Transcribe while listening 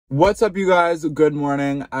What's up, you guys? Good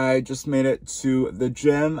morning. I just made it to the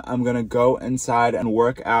gym. I'm gonna go inside and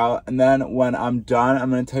work out, and then when I'm done, I'm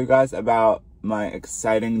gonna tell you guys about my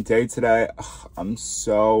exciting day today. Ugh, I'm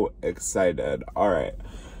so excited. All right,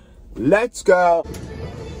 let's go.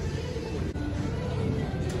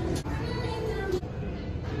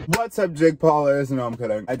 What's up, Jake Paulers? No, I'm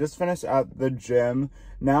kidding. I just finished at the gym.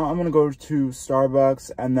 Now I'm gonna go to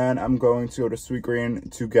Starbucks, and then I'm going to go to Sweet Green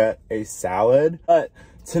to get a salad. But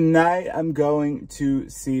tonight I'm going to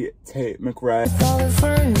see Tate McRae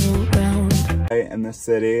in the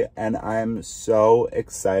city, and I'm so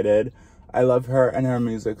excited. I love her and her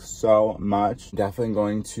music so much. Definitely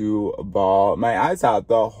going to bawl my eyes out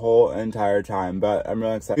the whole entire time, but I'm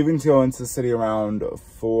really excited. Leaving to go into the city around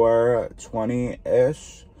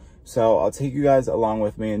 4:20-ish. So I'll take you guys along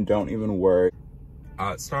with me, and don't even worry.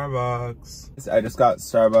 At Starbucks. I just got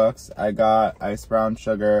Starbucks. I got iced brown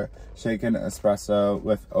sugar, shaken espresso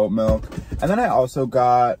with oat milk. And then I also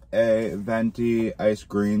got a venti iced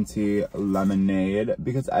green tea lemonade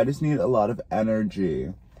because I just need a lot of energy.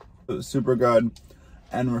 It was super good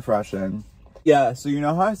and refreshing. Yeah, so you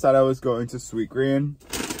know how I said I was going to Sweet Green?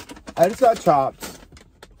 I just got chopped.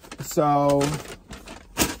 So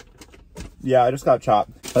yeah, I just got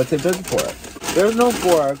chopped. Let's say there's a fork. There's no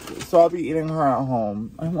fork, so I'll be eating her at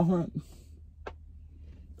home.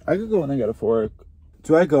 I could go in and get a fork.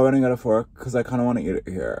 Do I go in and get a fork? Because I kind of want to eat it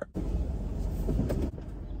here.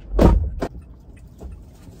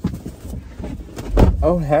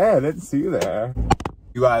 Oh, hey, I didn't see you there.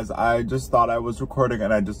 You guys, I just thought I was recording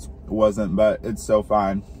and I just wasn't, but it's so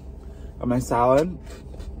fine. Got my salad.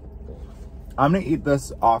 I'm gonna eat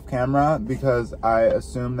this off camera because I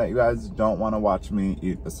assume that you guys don't want to watch me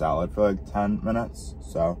eat the salad for like 10 minutes.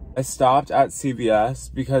 So I stopped at CVS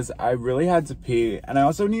because I really had to pee, and I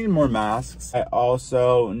also needed more masks. I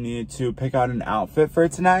also need to pick out an outfit for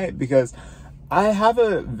tonight because I have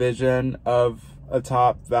a vision of a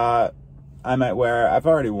top that I might wear. I've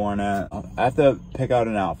already worn it. I have to pick out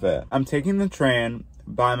an outfit. I'm taking the train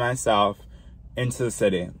by myself into the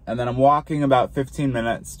city, and then I'm walking about 15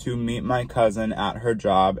 minutes to meet my cousin at her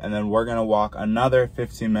job, and then we're gonna walk another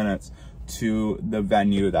 15 minutes to the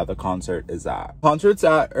venue that the concert is at. Concert's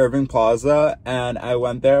at Irving Plaza, and I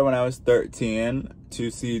went there when I was 13 to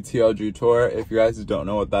see TLG Tour. If you guys don't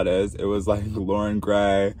know what that is, it was like Lauren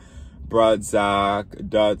Gray, Brud Zach,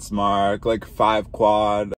 Dutz Mark, like 5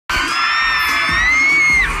 Quad.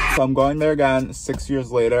 So I'm going there again 6 years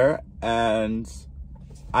later, and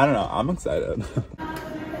I don't know, I'm excited.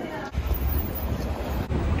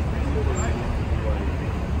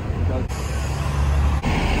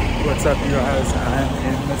 What's up, you guys? I'm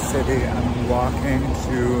in the city. I'm walking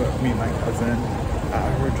to meet my cousin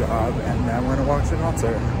at her job, and then we're gonna walk to the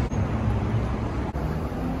concert.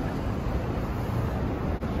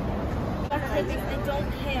 I don't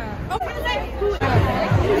care.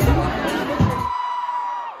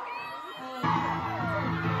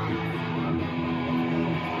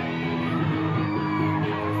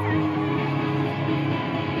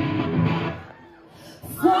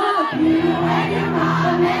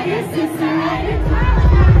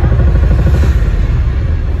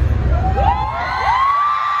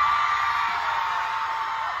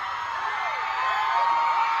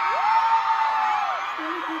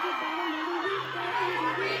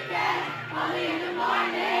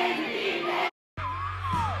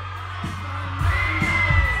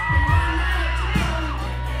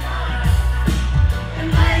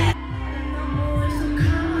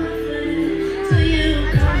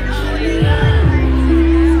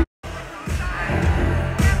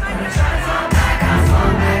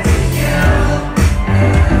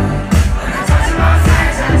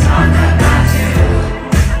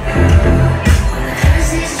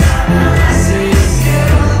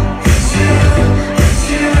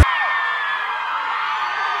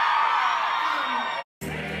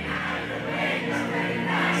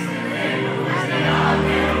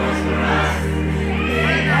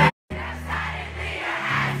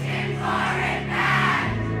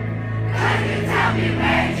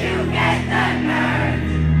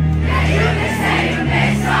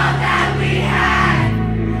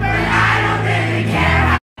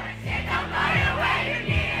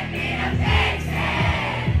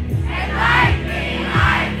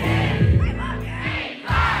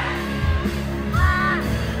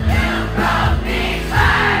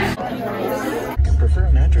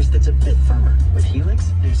 That's a bit firmer. With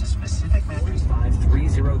Helix, there's a specific mattress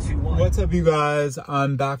 53021. What's up, you guys?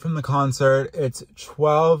 I'm back from the concert. It's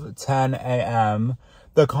 12:10 a.m.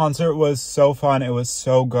 The concert was so fun. It was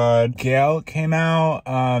so good. Gail came out,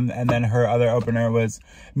 and then her other opener was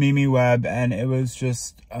Mimi Webb, and it was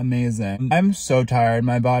just amazing. I'm so tired.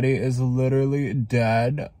 My body is literally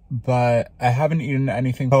dead, but I haven't eaten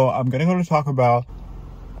anything. So I'm gonna go to Taco Bell.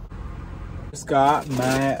 Just got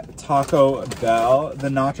my Taco Bell. The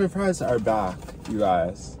nacho fries are back, you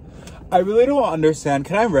guys. I really don't understand.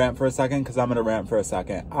 Can I rant for a second? Because I'm going to rant for a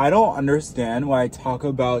second. I don't understand why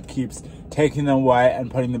Taco Bell keeps taking them away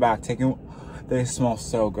and putting them back. They smell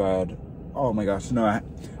so good. Oh my gosh. No,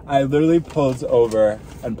 I literally pulled over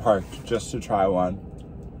and parked just to try one.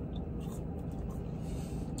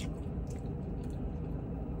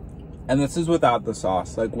 And this is without the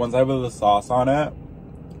sauce. Like, once I put the sauce on it.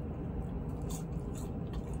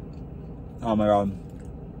 Oh my god.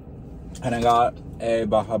 And I got a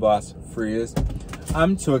Baja Blast freeze.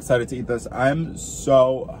 I'm too excited to eat this. I'm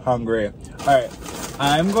so hungry. All right,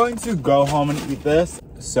 I'm going to go home and eat this.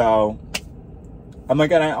 So and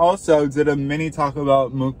I also did a mini Taco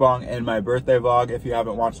Bell mukbang in my birthday vlog. If you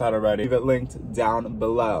haven't watched that already, leave it linked down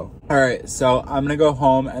below. All right, so I'm gonna go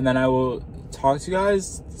home and then I will talk to you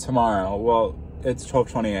guys tomorrow. Well, it's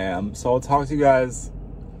 12:20 a.m. so I'll talk to you guys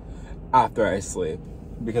after I sleep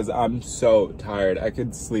because I'm so tired. I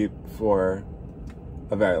could sleep for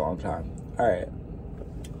a very long time. All right.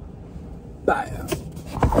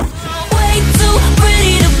 Bye.